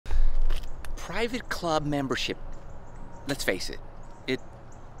private club membership, let's face it,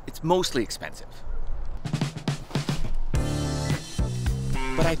 it's mostly expensive.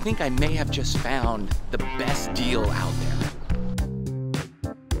 But I think I may have just found the best deal out there.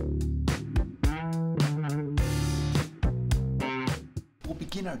 We'll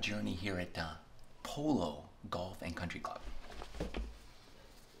begin our journey here at Polo Golf and Country Club.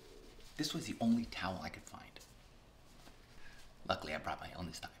 This was the only towel I could find. Luckily, I brought my own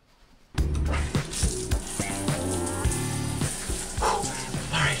this time.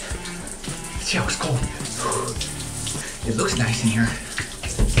 All right, let's see how it's cold. It looks nice in here.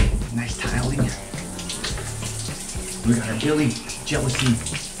 Nice tiling. We got our Billy Jealousy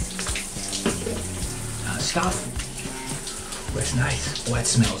stuff. Oh, that's nice. Oh, that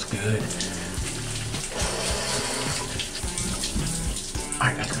smells good. All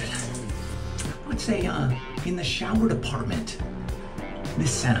right, that's good. I would say in the shower department,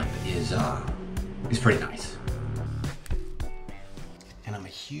 this setup is pretty nice. And I'm a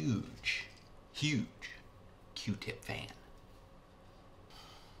huge Q-tip fan.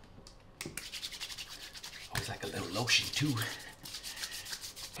 Always like a little lotion too.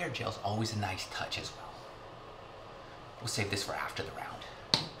 Hair gel's always a nice touch as well. We'll save this for after the round.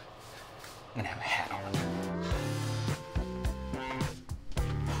 I'm gonna have a hat on.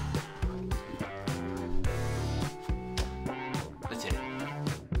 Let's hit it.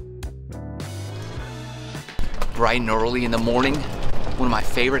 Bright and early in the morning, one of my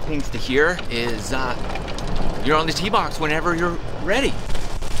favorite things to hear is you're on the tee box whenever you're ready.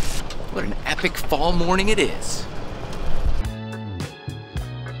 What an epic fall morning it is.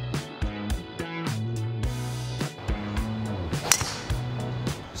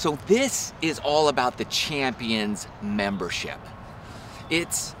 So this is all about the Champions membership.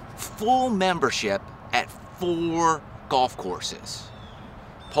 It's full membership at 4 golf courses.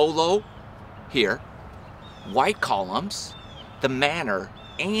 Polo, here, White Columns, the Manor,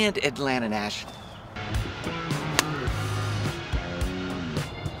 and Atlanta National.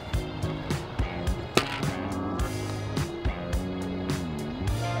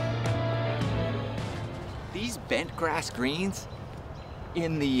 These bent grass greens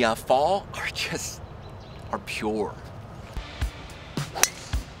in the fall are pure.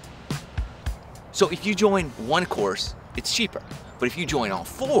 So if you join one course, it's cheaper. But if you join all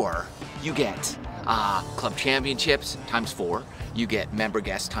 4, you get club championships times 4, you get member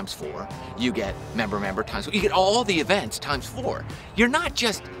guests times 4, you get member times 4, you get all the events times 4. You're not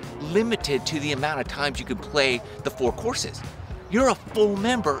just limited to the amount of times you can play the 4 courses. You're a full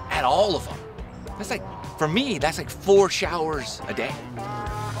member at all of them. That's like, for me, that's like 4 showers a day.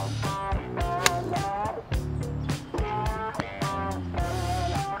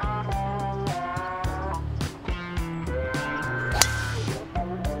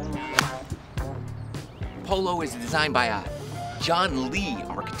 Polo is designed by a John Lee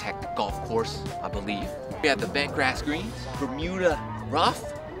architect golf course, I believe. We have the bent grass greens, Bermuda rough.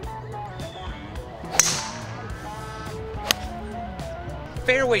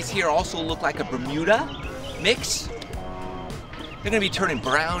 Fairways here also look like a Bermuda mix. They're gonna be turning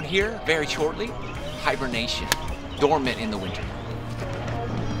brown here very shortly. Hibernation, dormant in the winter.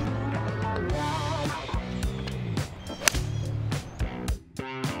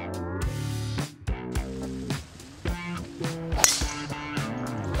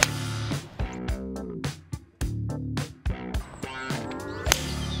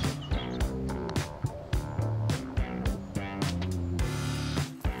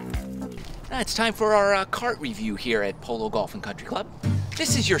 Now it's time for our cart review here at Polo Golf and Country Club.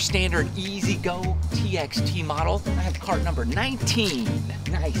 This is your standard Easy Go TXT model. I have cart number 19.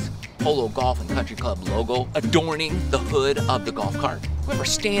 Nice Polo Golf and Country Club logo adorning the hood of the golf cart. We have our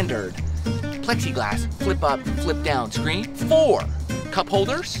standard plexiglass flip up, flip down screen. 4 cup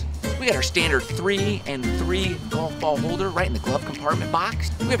holders. We got our standard 3 and 3 golf ball holder right in the glove compartment box.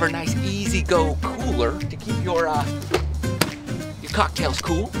 We have our nice Easy Go cooler to keep your cocktails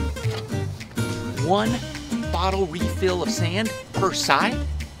cool. 1 bottle refill of sand per side.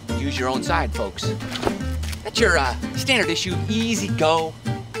 Use your own side, folks. That's your standard issue Easy Go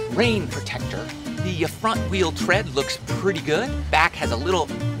rain protector. The front wheel tread looks pretty good. Back has a little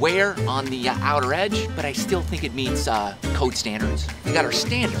wear on the outer edge, but I still think it meets code standards. We got our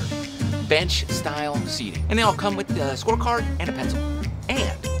standard bench style seating. And they all come with the scorecard and a pencil.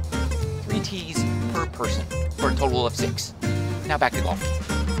 And 3 tees per person for a total of 6. Now back to golf.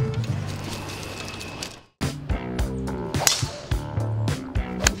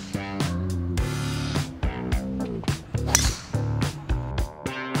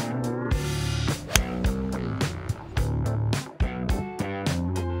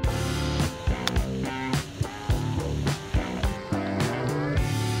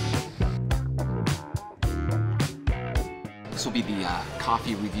 This will be the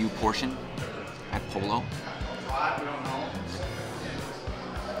coffee review portion at Polo.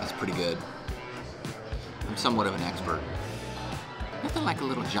 That's pretty good. I'm somewhat of an expert. Nothing like a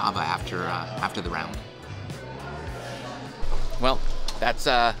little Java after the round. Well, that's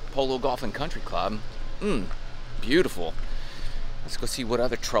Polo Golf and Country Club. Beautiful. Let's go see what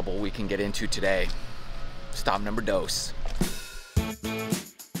other trouble we can get into today. Stop number dos.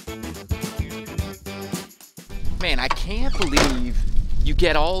 Man, I can't believe you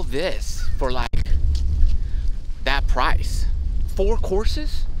get all this for like that price. 4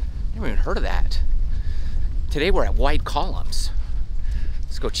 courses? Never even heard of that. Today we're at White Columns.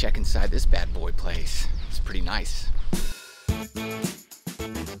 Let's go check inside this bad boy place. It's pretty nice.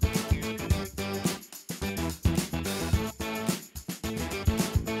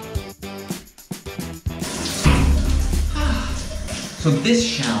 So this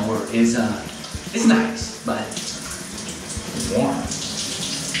shower is nice, but it's warm.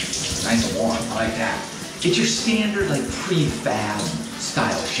 Nice and warm. I like that. It's your standard like prefab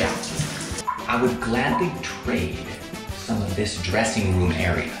style shower. I would gladly trade some of this dressing room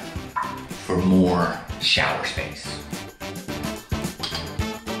area for more shower space.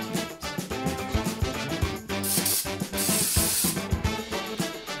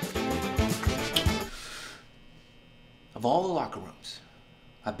 Of all the locker rooms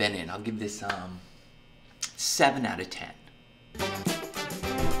I've been in, I'll give this 7 out of 10.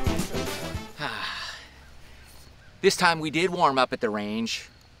 This time we did warm up at the range.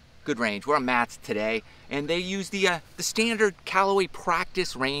 Good range. We're on mats today, and they use the standard Callaway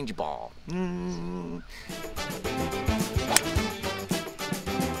practice range ball.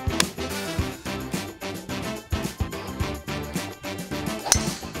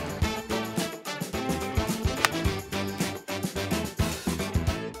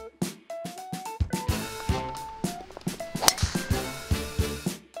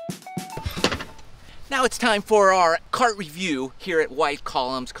 Now it's time for our cart review here at White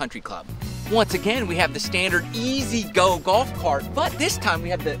Columns Country Club. Once again, we have the standard Easy Go golf cart, but this time we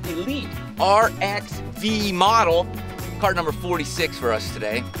have the Elite RXV model, cart number 46 for us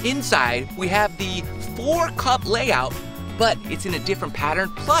today. Inside, we have the 4-cup layout, but it's in a different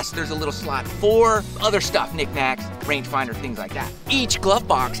pattern. Plus, there's a little slot for other stuff, knickknacks, rangefinder, things like that. Each glove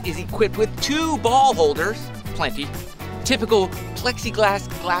box is equipped with 2 ball holders, plenty. Typical plexiglass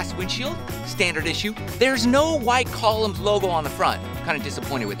glass windshield, standard issue. There's no White Columns logo on the front. Kind of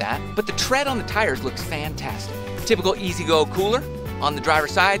disappointed with that. But the tread on the tires looks fantastic. Typical Easy Go cooler on the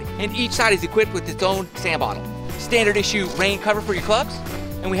driver's side, and each side is equipped with its own sand bottle. Standard issue rain cover for your clubs,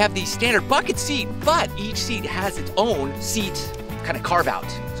 and we have the standard bucket seat, but each seat has its own seat kind of carve out.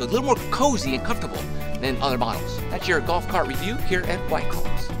 So a little more cozy and comfortable than other models. That's your golf cart review here at White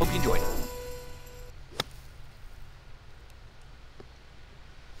Columns. Hope you enjoyed it.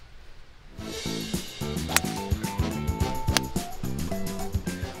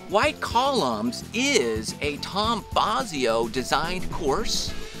 White Columns is a Tom Fazio designed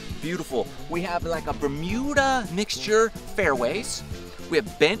course. Beautiful. We have like a Bermuda mixture fairways. We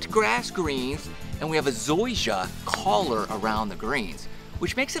have bent grass greens, and we have a zoysia collar around the greens,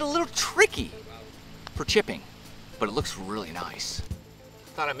 which makes it a little tricky for chipping, but it looks really nice.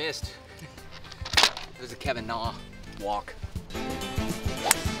 Thought I missed. There's a Kevin Na walk.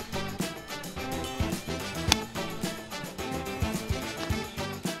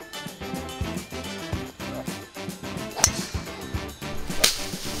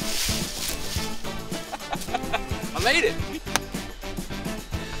 I made it.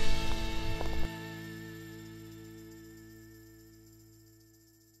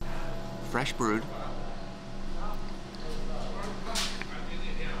 Fresh brewed.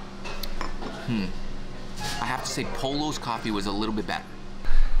 I have to say Polo's coffee was a little bit better.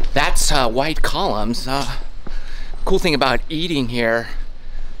 That's White Columns. Cool thing about eating here,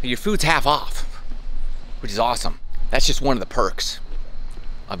 your food's half off, which is awesome. That's just one of the perks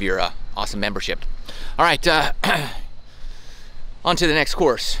of your awesome membership. All right, on to the next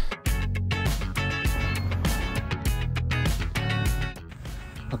course.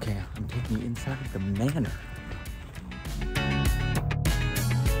 Okay, I'm taking you inside the Manor.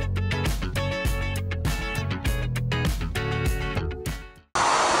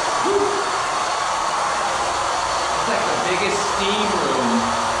 It's like the biggest steam room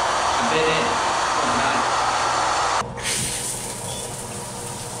I've been in.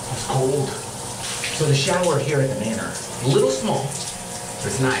 It's cold. So the shower here at the Manor, a little small, but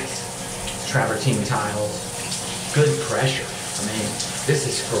it's nice. Travertine tiles, good pressure. I mean, this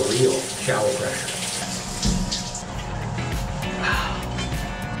is for real shower pressure.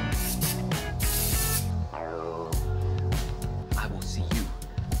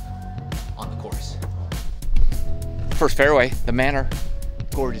 First fairway, the Manor.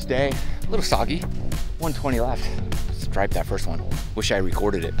 Gorgeous day. A little soggy. 120 left. Stripe that first one. Wish I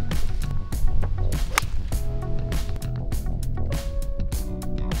recorded it.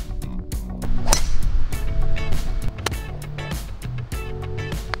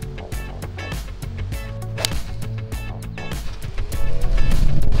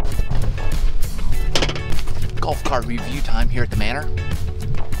 Golf cart review time here at the Manor.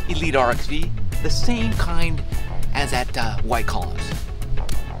 Elite RXV, the same kind as at White Columns.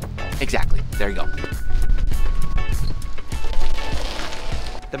 Exactly, there you go.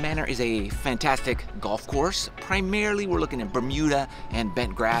 The Manor is a fantastic golf course. Primarily, we're looking at Bermuda and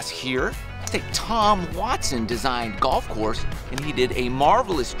bent grass here. It's a Tom Watson designed golf course, and he did a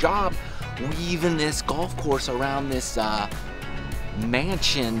marvelous job weaving this golf course around this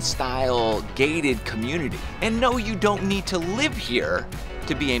mansion-style gated community. And no, you don't need to live here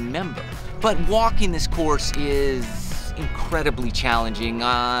to be a member. But walking this course is incredibly challenging.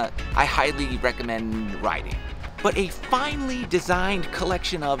 I highly recommend riding. But a finely designed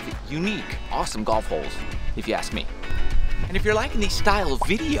collection of unique, awesome golf holes, if you ask me. And if you're liking these style of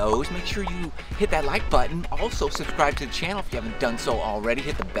videos, make sure you hit that like button. Also subscribe to the channel if you haven't done so already.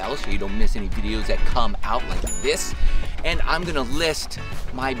 Hit the bell so you don't miss any videos that come out like this. And I'm gonna list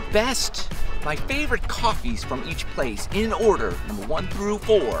my favorite coffees from each place in order, number 1 through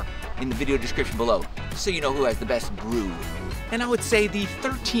 4, in the video description below, so you know who has the best brew. And I would say the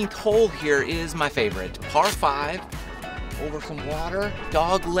 13th hole here is my favorite. Par 5, over some water,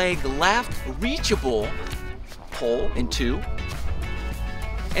 dog leg left, reachable hole in 2.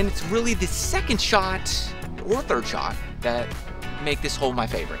 And it's really the second shot or third shot that make this hole my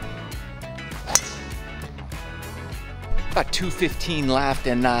favorite. About 215 left,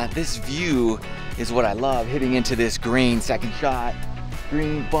 and this view is what I love, hitting into this green. Second shot,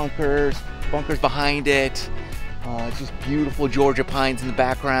 green bunkers behind it. It's just beautiful Georgia pines in the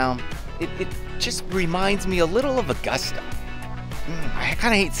background. It just reminds me a little of Augusta. I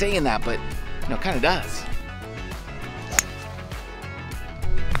kind of hate saying that, but you know, it kind of does.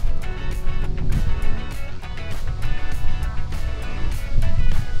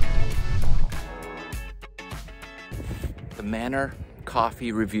 The Manor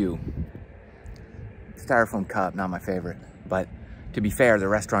Coffee Review. Styrofoam cup, not my favorite, but to be fair, the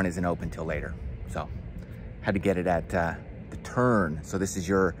restaurant isn't open till later, so had to get it at the Turn. So this is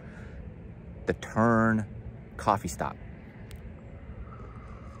the Turn coffee stop.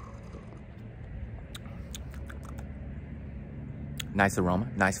 Nice aroma,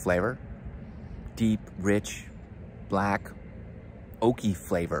 nice flavor, deep, rich, black, oaky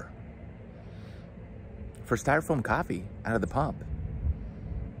flavor. For styrofoam coffee out of the pump.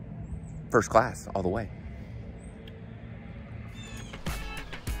 First class, all the way.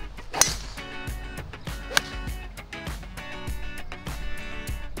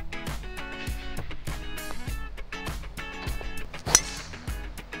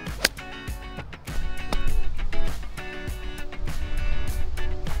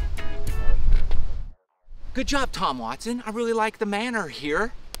 Good job, Tom Watson. I really like the Manor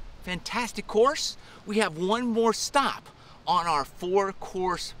here. Fantastic course. We have one more stop on our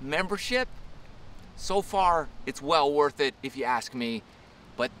 4-course membership. So far, it's well worth it if you ask me,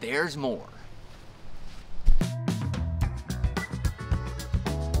 but there's more.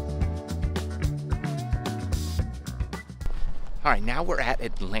 All right, now we're at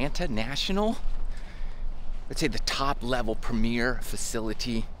Atlanta National. Let's say the top level premier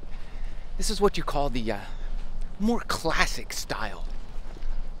facility. This is what you call the more classic style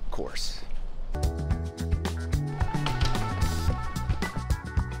course.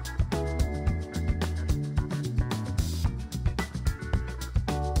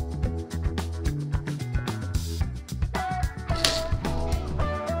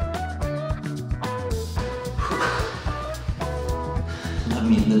 Let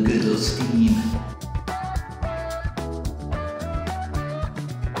me look at those steam.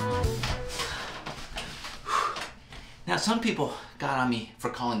 Now, some people got on me for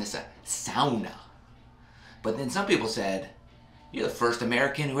calling this a sauna, but then some people said, you're the first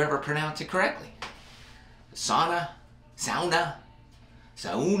American who ever pronounced it correctly. Sauna, sauna,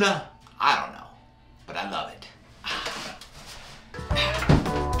 sauna, I don't know, but I love it.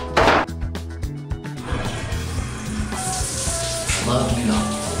 Love me up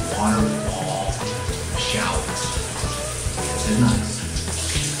a waterfall shower. It's nice.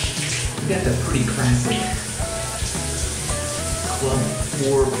 We got the pretty classic Club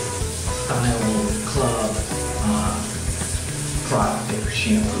 4 style club product there,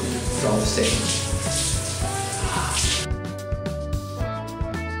 shampoo. It's all the same.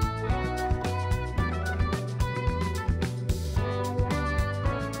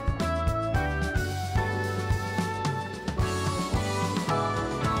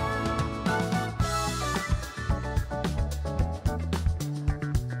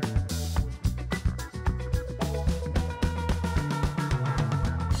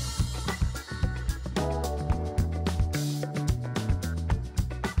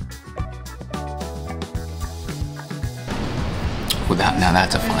 Now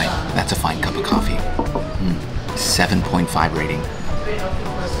that's a fine cup of coffee. 7.5 rating.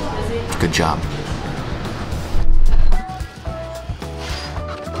 Good job.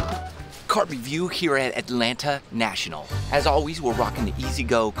 Kart review here at Atlanta National. As always, we're rocking the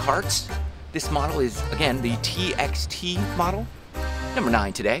E-Z-Go karts. This model is, again, the TXT model. Number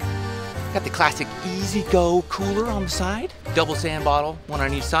 9 today. Got the classic E-Z-Go cooler on the side. Double sand bottle, one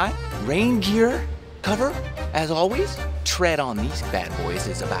on each side. Rain gear cover, as always. Tread on these bad boys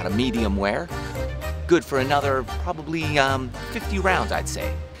is about a medium wear. Good for another probably 50 rounds, I'd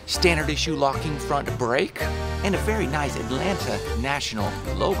say. Standard issue locking front brake. And a very nice Atlanta National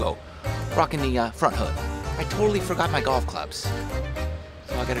logo. Rocking the front hood. I totally forgot my golf clubs.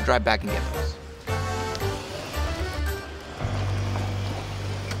 So I gotta drive back and get those.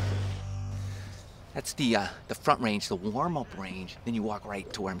 That's the front range, the warm-up range. Then you walk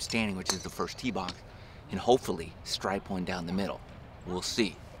right to where I'm standing, which is the first tee box, and hopefully stripe one down the middle. We'll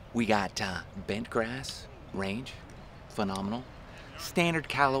see. We got bent grass range, phenomenal. Standard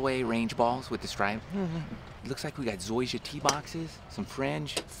Callaway range balls with the stripe. It looks like we got zoysia tee boxes, some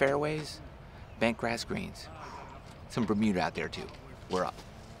fringe, fairways, bent grass greens. Some Bermuda out there too. We're up.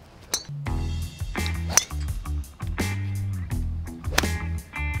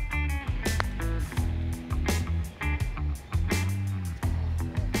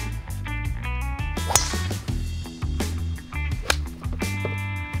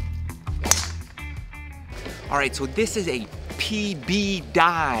 All right, so this is a PB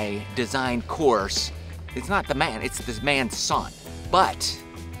Dye designed course. It's not the man, it's this man's son. But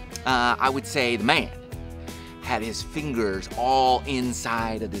I would say the man had his fingers all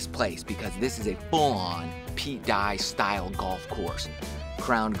inside of this place because this is a full-on Pete Dye style golf course.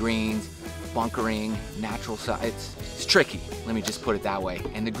 Crowned greens, bunkering, natural side. It's tricky, let me just put it that way.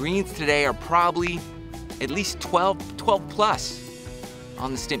 And the greens today are probably at least 12 plus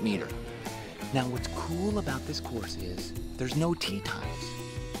on the stint meter. Now what's cool about this course is there's no tee times.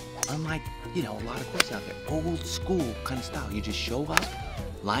 Unlike, you know, a lot of courses out there, old school kind of style. You just show up,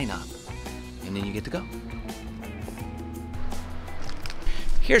 line up, and then you get to go.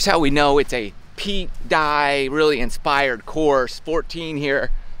 Here's how we know it's a Pete Dye really inspired course. 14 here,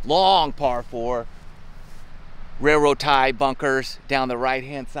 long par 4. Railroad tie bunkers down the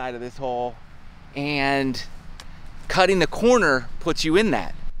right-hand side of this hole. And cutting the corner puts you in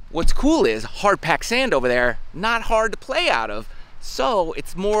that. What's cool is hard packed sand over there, not hard to play out of. So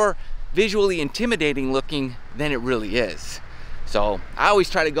it's more visually intimidating looking than it really is. So I always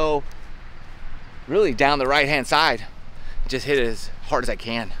try to go really down the right-hand side. Just hit it as hard as I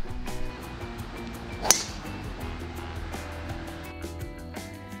can.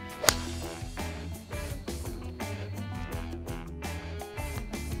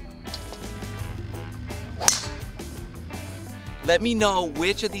 Let me know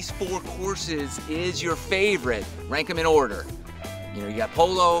which of these 4 courses is your favorite. Rank them in order. You know, you got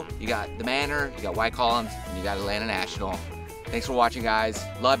Polo, you got the Manor, you got White Columns, and you got Atlanta National. Thanks for watching, guys.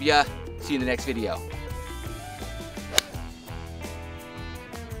 Love ya. See you in the next video.